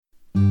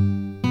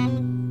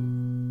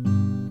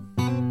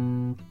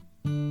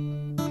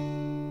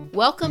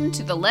Welcome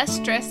to the Less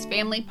Stressed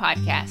Family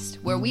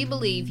Podcast, where we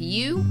believe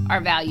you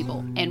are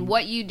valuable and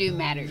what you do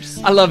matters.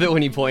 I love it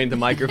when you point at the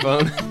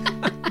microphone.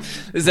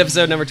 This is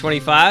episode number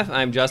 25.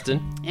 I'm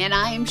Justin. And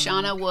I am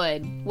Shauna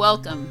Wood.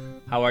 Welcome.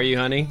 How are you,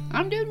 honey?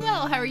 I'm doing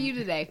well. How are you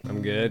today?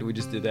 I'm good. We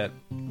just did that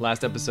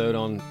last episode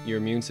on your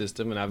immune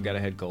system, and I've got a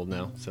head cold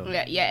now. So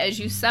Yeah, as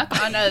you suck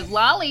on a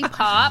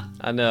lollipop.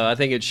 I know. I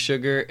think it's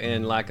sugar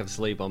and lack of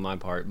sleep on my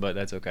part, but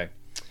that's okay.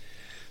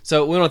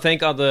 So we want to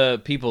thank all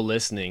the people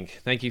listening.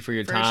 Thank you for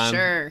your time. For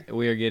sure.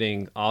 We are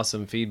getting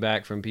awesome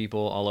feedback from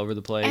people all over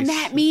the place. And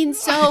that means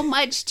so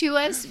much to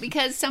us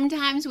because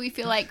sometimes we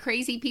feel like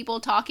crazy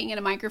people talking in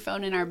a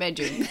microphone in our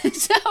bedroom.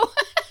 So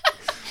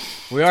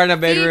we are in a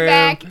bedroom.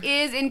 Feedback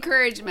is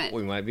encouragement.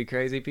 We might be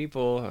crazy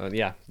people.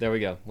 Yeah, there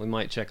we go. We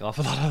might check off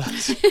a lot of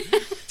those.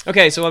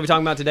 Okay, so what are we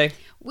talking about today?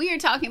 We are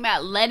talking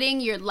about letting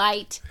your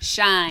light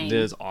shine.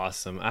 This is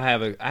awesome. I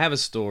have a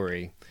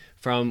story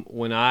from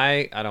when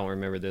I don't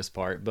remember this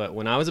part, but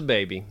when I was a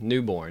baby,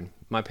 newborn,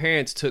 my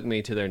parents took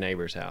me to their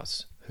neighbor's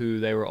house,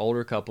 they were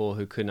older couple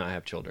who could not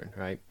have children,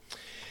 right?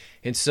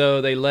 And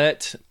so they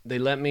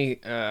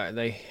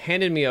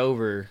handed me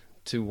over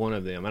to one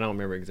of them. I don't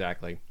remember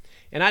exactly.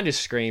 And I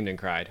just screamed and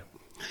cried.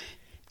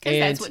 Because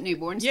that's what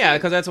newborns do. Yeah,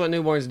 because that's what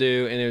newborns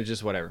do, and it was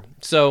just whatever.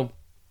 So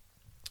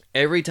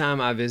every time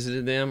I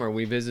visited them or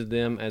we visited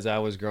them as I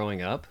was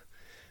growing up,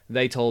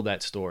 they told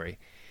that story.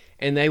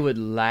 And they would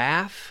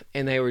laugh,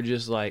 and they were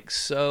just like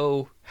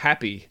so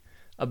happy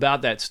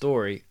about that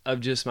story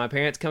of just my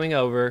parents coming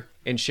over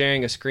and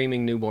sharing a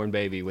screaming newborn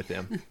baby with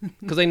them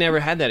because they never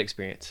had that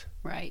experience.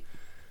 Right.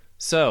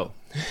 So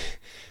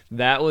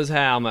that was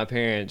how my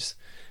parents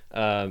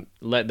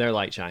let their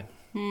light shine.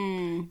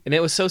 And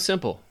it was so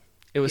simple.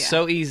 It was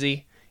so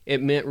easy.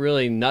 It meant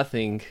really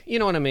nothing. You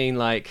know what I mean?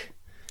 Like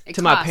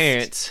my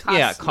parents.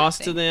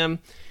 Cost to them.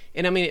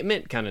 And I mean, it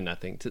meant kind of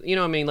nothing. You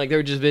know what I mean? Like they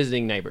were just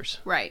visiting neighbors.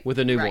 Right. With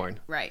a newborn.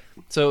 Right.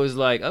 So it was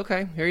like,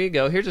 okay, here you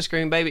go. Here's a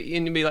screaming baby.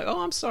 And you'd be like,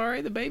 oh, I'm sorry.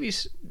 The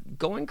baby's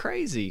going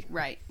crazy.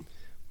 Right.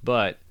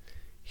 But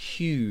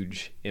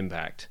huge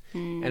impact.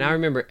 And I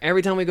remember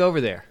every time we go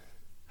over there,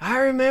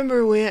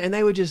 and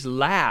they would just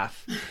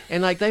laugh.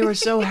 And like they were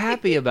so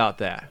happy about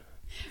that.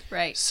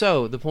 Right.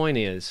 So the point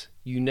is,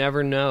 you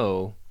never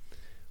know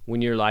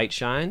when your light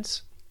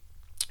shines.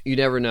 You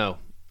never know.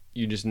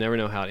 You just never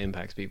know how it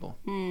impacts people.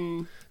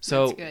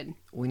 So that's good.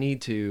 We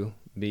need to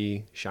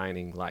be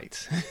shining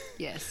lights.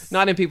 Yes.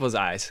 Not in people's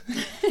eyes.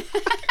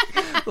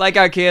 Like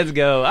our kids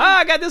go,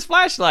 I got this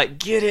flashlight.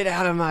 Get it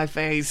out of my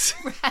face.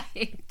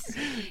 Right.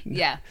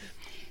 Yeah.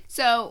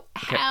 So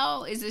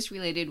how is this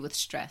related with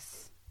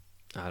stress?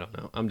 I don't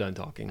know. I'm done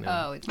talking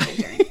now. Oh, it's my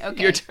turn.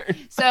 Okay. Your turn.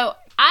 So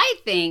I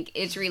think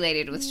it's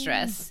related with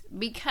stress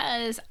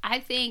because I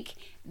think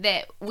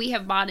that we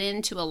have bought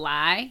into a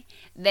lie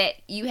that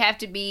you have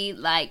to be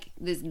like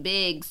this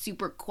big,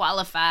 super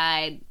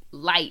qualified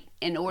light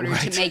in order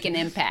to make an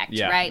impact,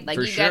 right? Like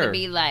you got to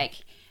be like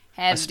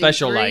have a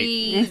special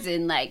degrees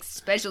and like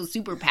special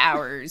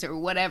superpowers or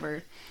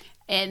whatever,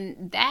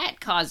 and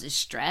that causes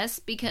stress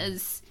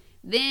because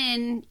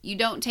then you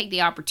don't take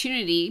the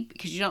opportunity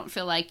because you don't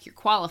feel like you're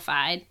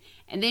qualified,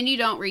 and then you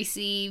don't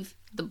receive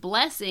the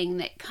blessing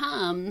that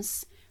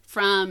comes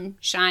from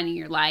shining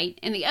your light,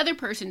 and the other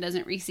person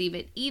doesn't receive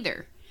it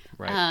either.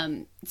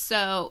 Right.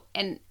 So,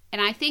 and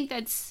I think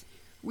that's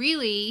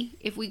really,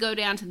 if we go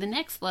down to the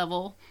next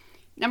level,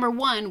 number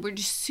one, we're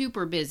just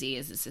super busy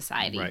as a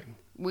society. Right.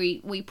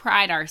 We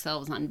pride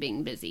ourselves on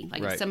being busy.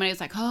 Like if somebody was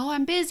like, "Oh,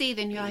 I'm busy,"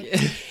 then you're like,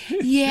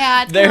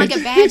 "Yeah, it's kind of like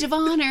a badge of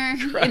honor,"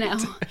 Right. you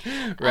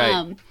know.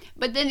 Right.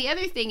 But then the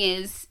other thing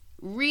is,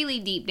 really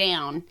deep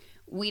down,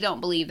 we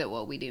don't believe that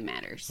what we do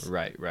matters.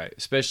 Right.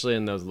 Especially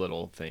in those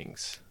little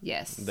things.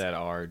 Yes. That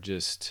are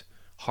just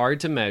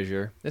hard to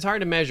measure. It's hard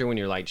to measure when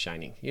your light's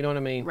shining. You know what I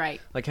mean? Right.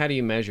 Like, how do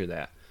you measure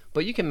that?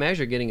 But you can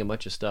measure getting a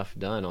bunch of stuff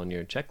done on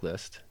your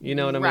checklist. You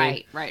know what I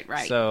mean?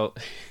 Right. So,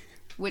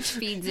 which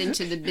feeds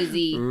into the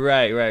busy.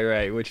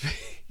 Right. Which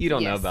you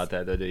don't know about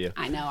that, though, do you?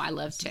 I know. I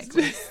love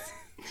checklists.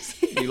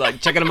 You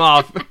like checking them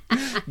off.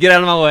 Get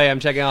out of my way. I'm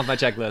checking off my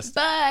checklist.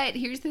 But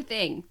here's the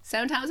thing.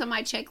 Sometimes on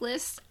my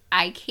checklist,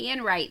 I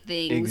can write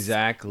things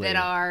that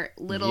are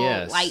little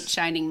light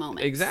shining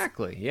moments.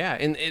 Exactly. Yeah.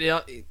 And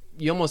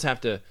you almost have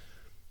to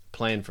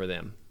plan for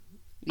them.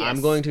 Yes.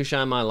 I'm going to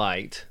shine my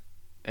light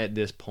at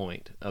this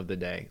point of the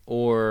day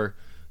or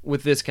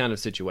with this kind of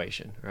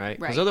situation, right?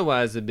 Because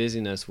otherwise the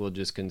busyness will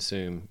just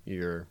consume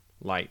your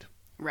light.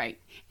 Right.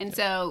 And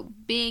so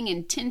being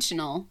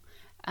intentional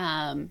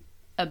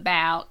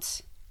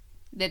about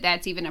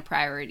that's even a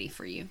priority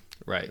for you.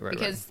 Right.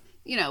 Because,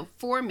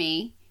 for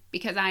me,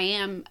 because I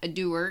am a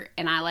doer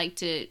and I like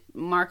to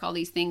mark all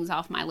these things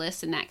off my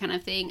list and that kind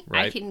of thing,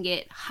 I can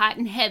get hot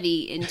and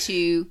heavy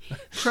into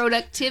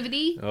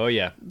productivity. Oh,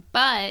 yeah.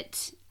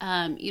 But,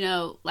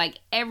 like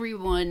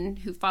everyone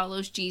who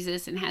follows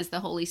Jesus and has the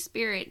Holy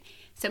Spirit,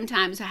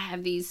 sometimes I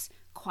have these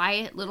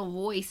quiet little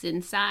voice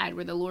inside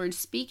where the Lord's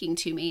speaking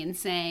to me and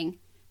saying,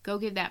 go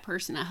give that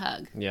person a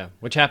hug. Yeah,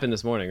 which happened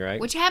this morning, right?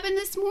 Which happened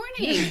this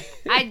morning.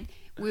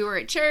 we were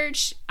at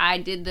church. I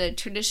did the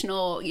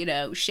traditional,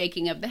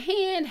 shaking of the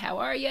hand. How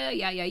are you?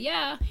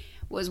 Yeah.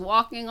 Was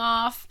walking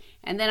off.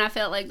 And then I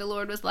felt like the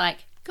Lord was like,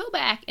 go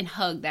back and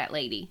hug that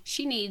lady.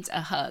 She needs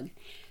a hug.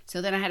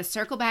 So then I had to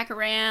circle back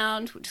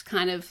around, which is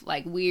kind of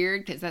like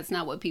weird because that's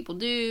not what people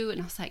do.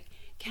 And I was like,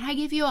 can I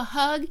give you a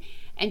hug?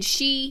 And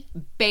she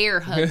bear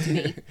hugged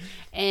me.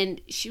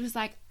 And she was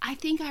like, I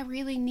think I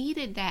really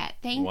needed that.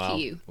 Thank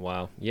you.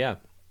 Wow. Yeah.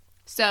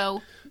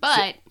 So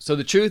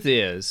the truth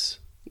is,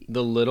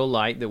 the little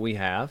light that we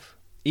have,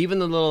 even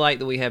the little light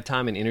that we have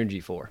time and energy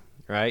for,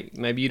 right?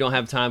 Maybe you don't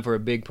have time for a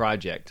big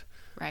project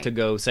to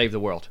go save the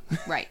world.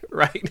 Right.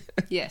 Right?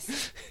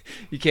 Yes.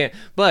 You can't.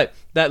 But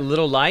that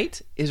little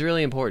light is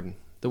really important.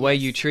 The way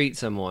you treat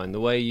someone, the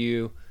way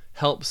you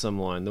help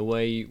someone,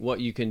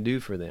 what you can do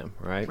for them,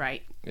 right?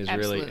 Right. Is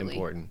Absolutely. really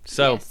important.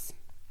 So,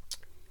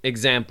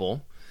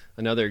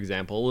 another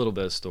example, a little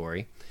bit of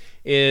story,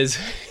 is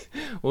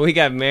when we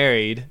got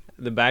married,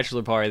 the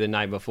bachelor party the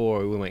night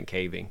before, we went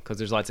caving because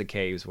there's lots of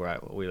caves where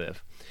we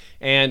live.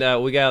 And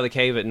we got out of the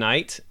cave at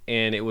night,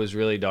 and it was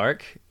really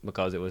dark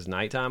because it was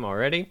nighttime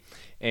already.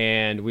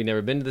 And we'd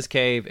never been to this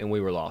cave, and we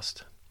were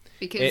lost.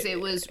 Because it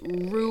was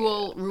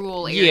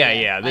rural area.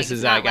 Yeah. This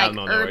is not like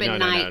urban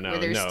night where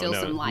there's still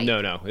some light.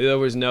 No. There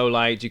was no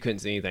light. You couldn't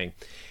see anything.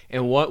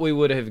 And what we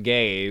would have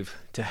gave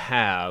to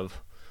have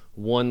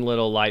one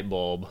little light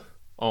bulb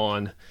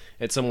on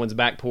at someone's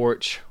back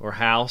porch or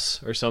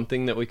house or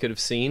something that we could have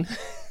seen.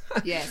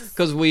 Yes.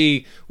 Because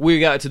we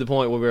got to the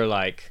point where we were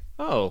like,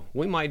 oh,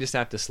 we might just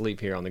have to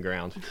sleep here on the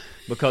ground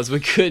because we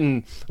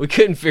couldn't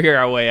figure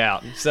our way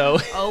out. So,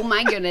 oh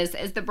my goodness!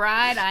 As the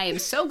bride, I am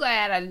so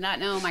glad I did not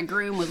know my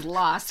groom was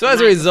lost. So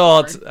as a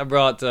result, I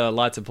brought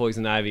lots of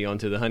poison ivy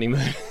onto the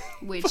honeymoon,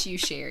 which you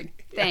shared.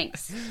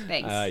 Thanks.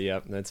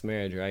 Yep, that's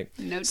marriage, right?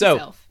 Note to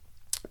self.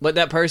 But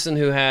that person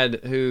who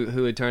had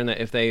turned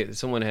that, if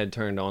someone had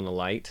turned on the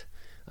light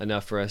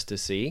enough for us to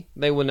see,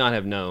 they would not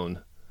have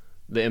known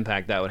the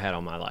impact that would have had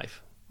on my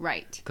life.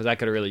 Right. Because I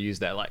could have really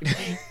used that light.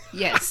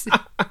 Yes.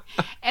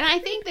 And I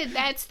think that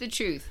that's the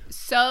truth.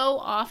 So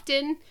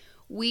often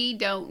we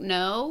don't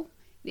know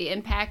the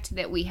impact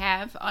that we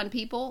have on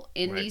people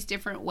in these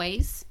different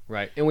ways.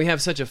 Right. And we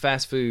have such a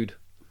fast food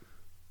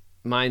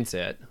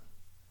mindset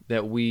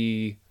that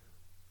we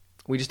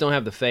just don't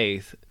have the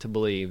faith to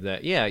believe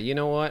that, yeah, you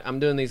know what? I'm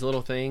doing these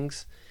little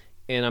things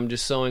and I'm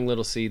just sowing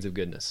little seeds of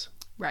goodness.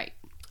 Right.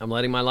 I'm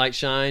letting my light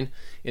shine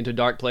into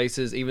dark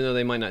places, even though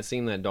they might not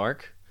seem that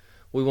dark.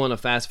 We want a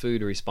fast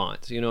food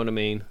response. You know what I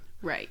mean?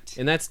 Right.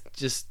 And that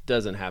just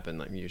doesn't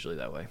happen usually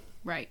that way.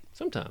 Right.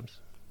 Sometimes.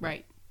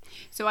 Right.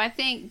 So I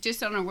think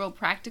just on a real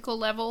practical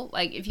level,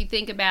 like if you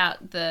think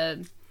about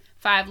the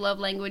 5 Love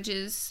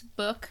Languages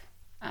book,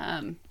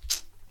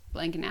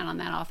 blanking out on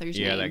that author's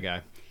name. Yeah,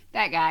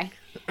 that guy.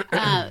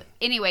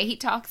 Anyway, he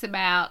talks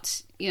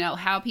about,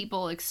 how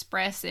people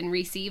express and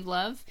receive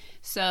love.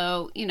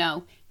 So,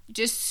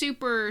 just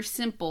super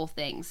simple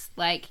things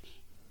like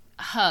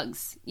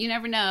hugs. You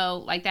never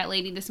know, like that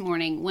lady this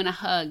morning, when a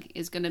hug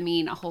is going to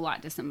mean a whole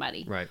lot to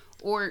somebody. Right.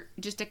 Or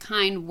just a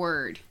kind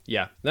word.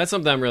 Yeah, that's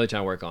something I'm really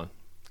trying to work on.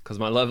 Because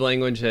my love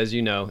language, as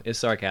you know, is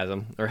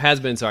sarcasm, or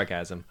has been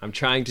sarcasm. I'm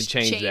trying to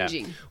change that.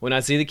 When I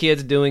see the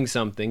kids doing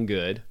something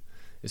good,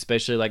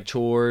 especially like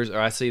chores, or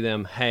I see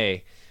them,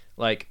 hey,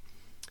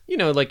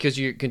 because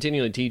you're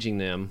continually teaching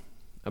them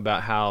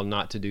about how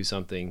not to do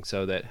something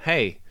so that,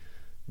 hey,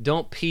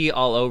 don't pee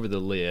all over the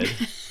lid.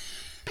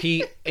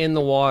 Pee in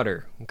the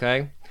water,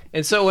 okay?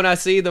 And so when I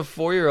see the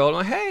 4-year-old,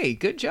 I'm like, hey,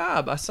 good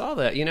job. I saw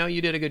that.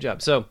 You did a good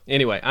job. So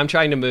anyway, I'm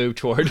trying to move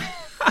toward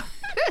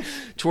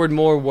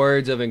more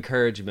words of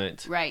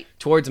encouragement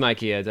towards my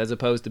kids, as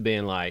opposed to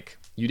being like,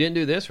 you didn't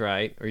do this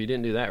right, or you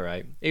didn't do that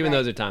right. Even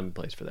though there's a time and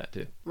place for that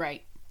too.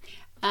 Right.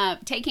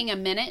 Taking a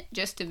minute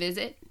just to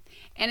visit.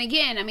 And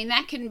again,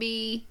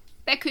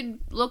 that could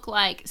look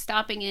like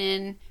stopping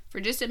in for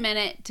just a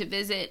minute to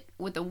visit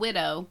with a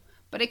widow,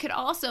 but it could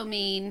also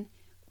mean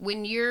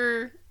when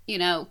you're,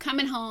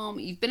 coming home,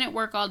 you've been at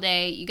work all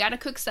day, you got to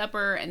cook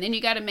supper, and then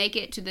you got to make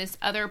it to this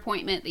other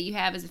appointment that you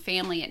have as a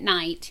family at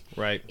night.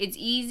 Right. It's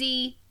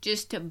easy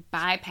just to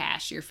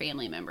bypass your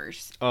family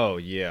members. Oh,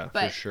 yeah,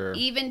 but for sure.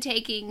 Even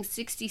taking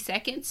 60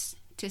 seconds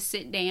to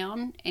sit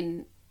down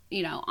and,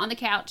 on the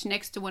couch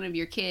next to one of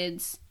your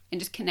kids and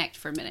just connect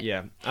for a minute.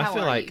 Yeah. I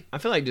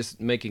feel like just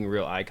making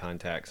real eye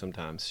contact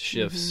sometimes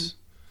shifts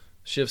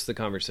the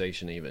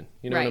conversation even.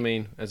 You know what I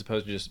mean? As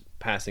opposed to just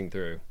passing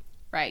through.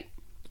 Right.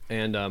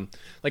 And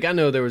I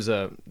know there was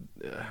a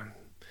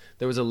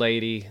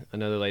lady,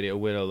 another lady, a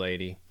widow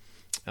lady,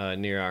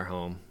 near our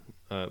home,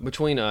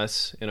 between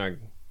us and our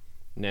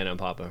Nana and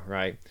Papa,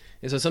 right?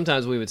 And so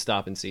sometimes we would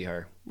stop and see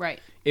her. Right.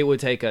 It would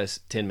take us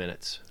 10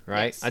 minutes,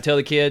 right? Yes. I tell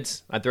the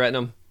kids, I threaten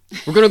them,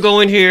 we're gonna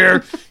go in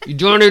here. You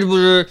don't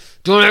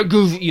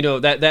goofy,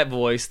 that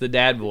voice, the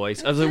dad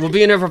voice. I was like, we'll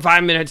be in there for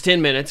 5 minutes,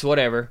 10 minutes,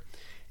 whatever,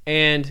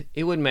 and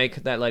it would make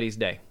that lady's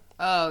day.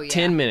 Oh yeah.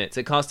 10 minutes.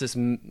 It cost us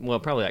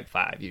probably like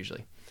 5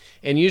 usually.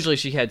 And usually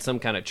she had some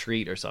kind of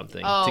treat or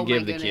something to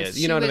give the kids.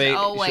 You know what I mean?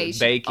 Always,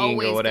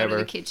 baking or whatever. Go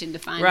to the kitchen to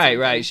find right, something.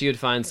 right. She would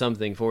find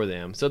something for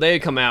them. So they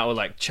would come out with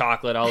like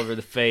chocolate all over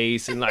the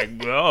face and like,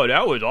 oh,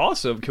 that was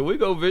awesome. Can we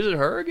go visit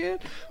her again?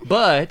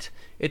 But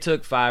it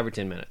took 5 or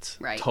 10 minutes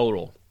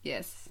total.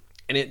 Yes.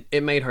 And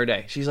it made her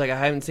day. She's like, I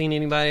haven't seen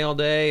anybody all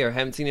day or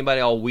haven't seen anybody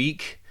all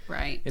week.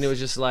 Right. And it was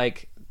just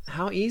like,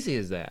 how easy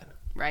is that?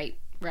 Right,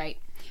 right.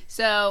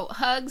 So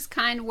hugs,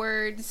 kind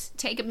words,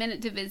 take a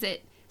minute to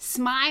visit,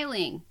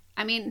 smiling.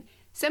 I mean,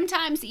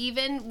 sometimes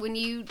even when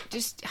you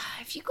just,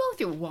 if you go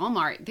through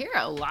Walmart, there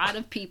are a lot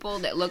of people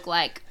that look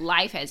like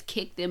life has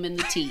kicked them in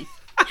the teeth.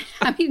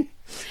 I mean,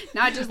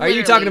 not just literally. Are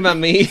you talking about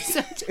me?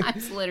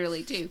 Sometimes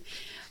literally too.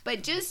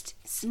 But just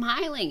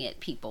smiling at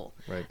people.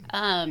 Right.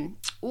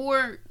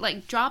 Or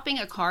like dropping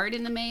a card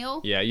in the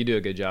mail. Yeah, you do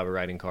a good job of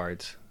writing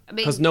cards.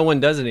 Because no one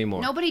does it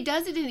anymore. Nobody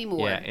does it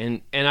anymore. Yeah,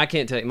 and I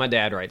can't tell you, my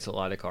dad writes a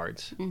lot of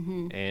cards.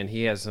 Mm-hmm. And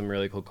he has some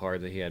really cool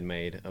cards that he had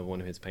made of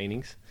one of his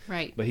paintings.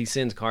 Right. But he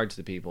sends cards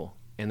to people.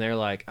 And they're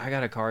like, I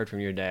got a card from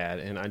your dad.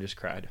 And I just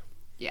cried.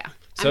 Yeah.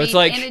 So it's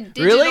like, in a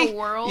digital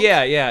world,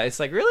 yeah. It's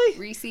like, really?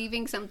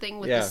 Receiving something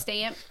with a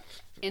stamp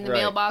in the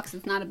mailbox,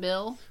 it's not a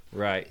bill.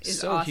 Right. Is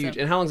so awesome. huge.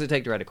 And how long does it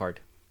take to write a card?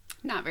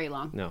 Not very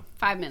long. No.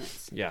 5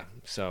 minutes. Yeah,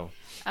 so.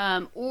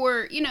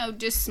 Or,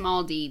 just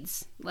small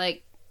deeds.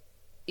 Like,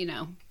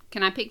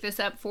 can I pick this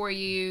up for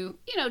you?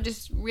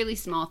 Just really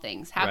small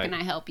things. How can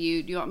I help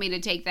you? Do you want me to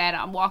take that?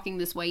 I'm walking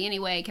this way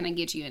anyway. Can I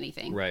get you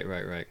anything?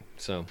 Right.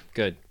 So,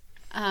 good.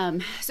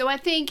 So I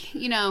think,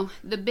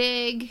 the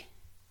big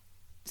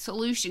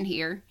solution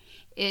here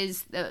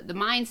is the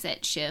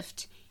mindset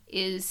shift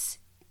is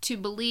to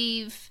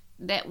believe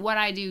that what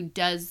I do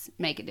does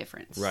make a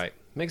difference. Right.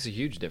 Makes a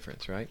huge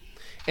difference, right?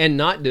 And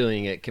not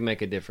doing it can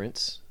make a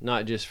difference,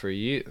 not just for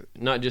you,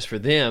 not just for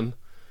them,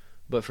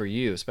 but for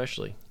you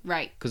especially.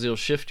 Right. Because it'll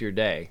shift your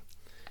day.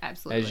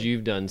 Absolutely. As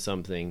you've done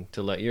something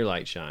to let your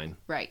light shine.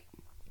 Right.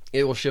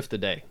 It will shift the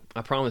day.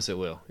 I promise it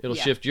will. It'll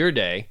shift your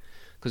day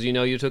because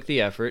you took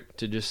the effort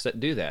to just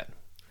do that.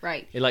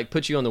 Right. It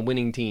puts you on the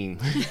winning team.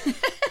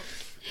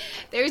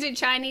 There's a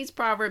Chinese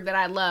proverb that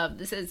I love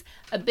that says,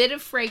 a bit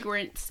of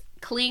fragrance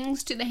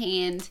clings to the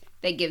hand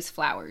that gives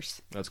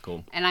flowers. That's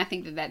cool. And I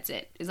think that that's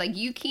it. It's like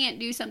you can't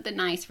do something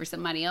nice for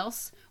somebody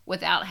else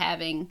without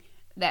having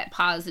that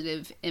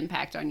positive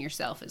impact on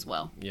yourself as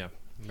well. Yeah,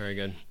 very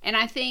good. And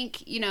I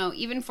think,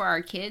 even for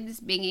our kids,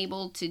 being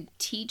able to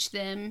teach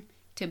them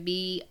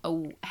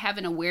to have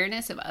an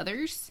awareness of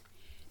others,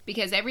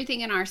 because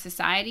everything in our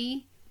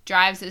society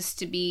drives us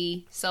to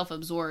be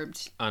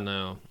self-absorbed. I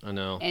know.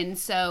 And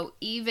so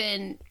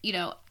even,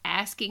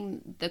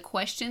 asking the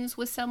questions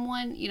with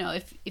someone,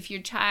 if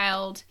your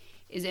child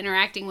is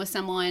interacting with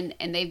someone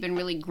and they've been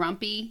really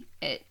grumpy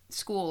at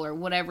school or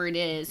whatever it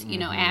is,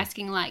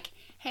 asking like,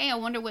 hey, I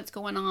wonder what's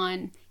going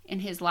on in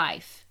his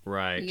life.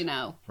 Right.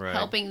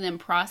 Helping them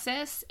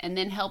process and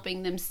then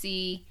helping them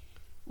see,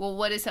 well,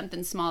 what is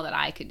something small that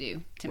I could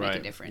do to make a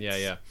difference?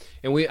 Yeah.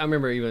 And I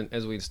remember even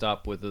as we'd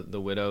stop with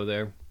the widow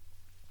there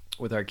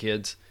with our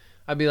kids,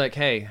 I'd be like,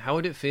 hey, how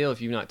would it feel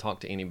if you've not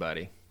talked to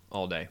anybody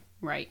all day?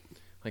 Right.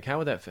 Like, how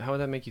would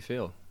that make you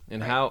feel?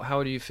 And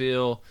how do you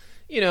feel,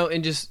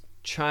 and just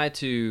try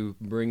to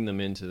bring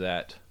them into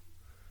that,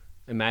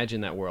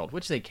 imagine that world,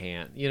 which they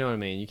can't. You know what I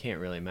mean? You can't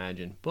really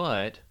imagine.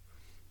 But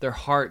their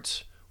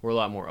hearts were a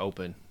lot more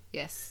open.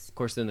 Yes. Of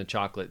course, then the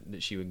chocolate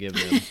that she would give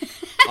them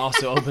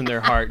also opened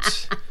their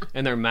hearts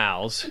and their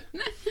mouths.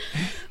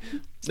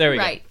 There we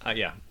go.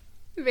 Yeah.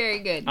 Very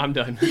good. I'm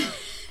done.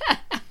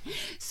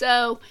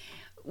 So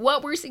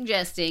what we're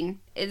suggesting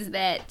is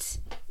that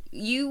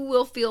you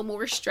will feel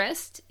more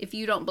stressed if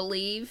you don't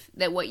believe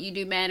that what you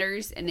do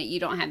matters and that you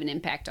don't have an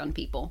impact on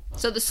people.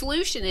 So the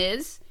solution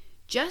is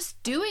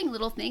just doing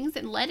little things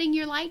and letting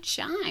your light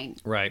shine.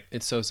 Right.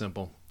 It's so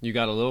simple. You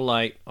got a little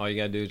light. All you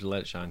got to do is to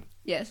let it shine.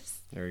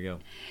 Yes. There you go.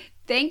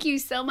 Thank you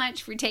so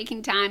much for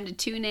taking time to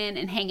tune in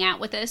and hang out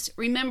with us.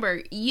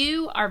 Remember,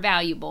 you are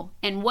valuable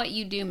and what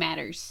you do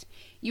matters.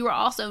 You are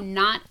also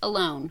not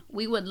alone.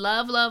 We would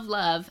love, love,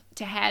 love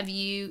to have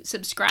you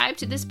subscribe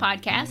to this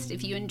podcast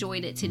if you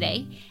enjoyed it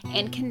today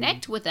and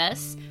connect with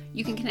us.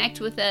 You can connect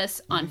with us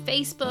on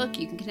Facebook.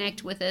 You can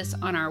connect with us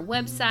on our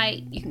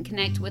website. You can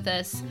connect with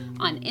us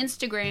on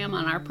Instagram,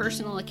 on our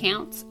personal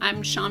accounts.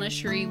 I'm Shauna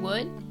Cherie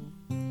Wood.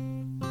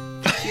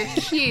 You're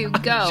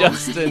cute. Go.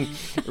 Justin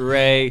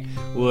Ray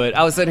Wood.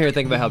 I was sitting here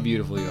thinking about how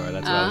beautiful you are.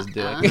 That's what I was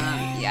doing.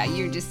 Yeah,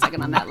 you're just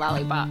sucking on that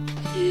lollipop.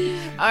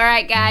 All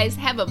right, guys.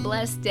 Have a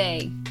blessed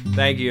day.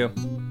 Thank you.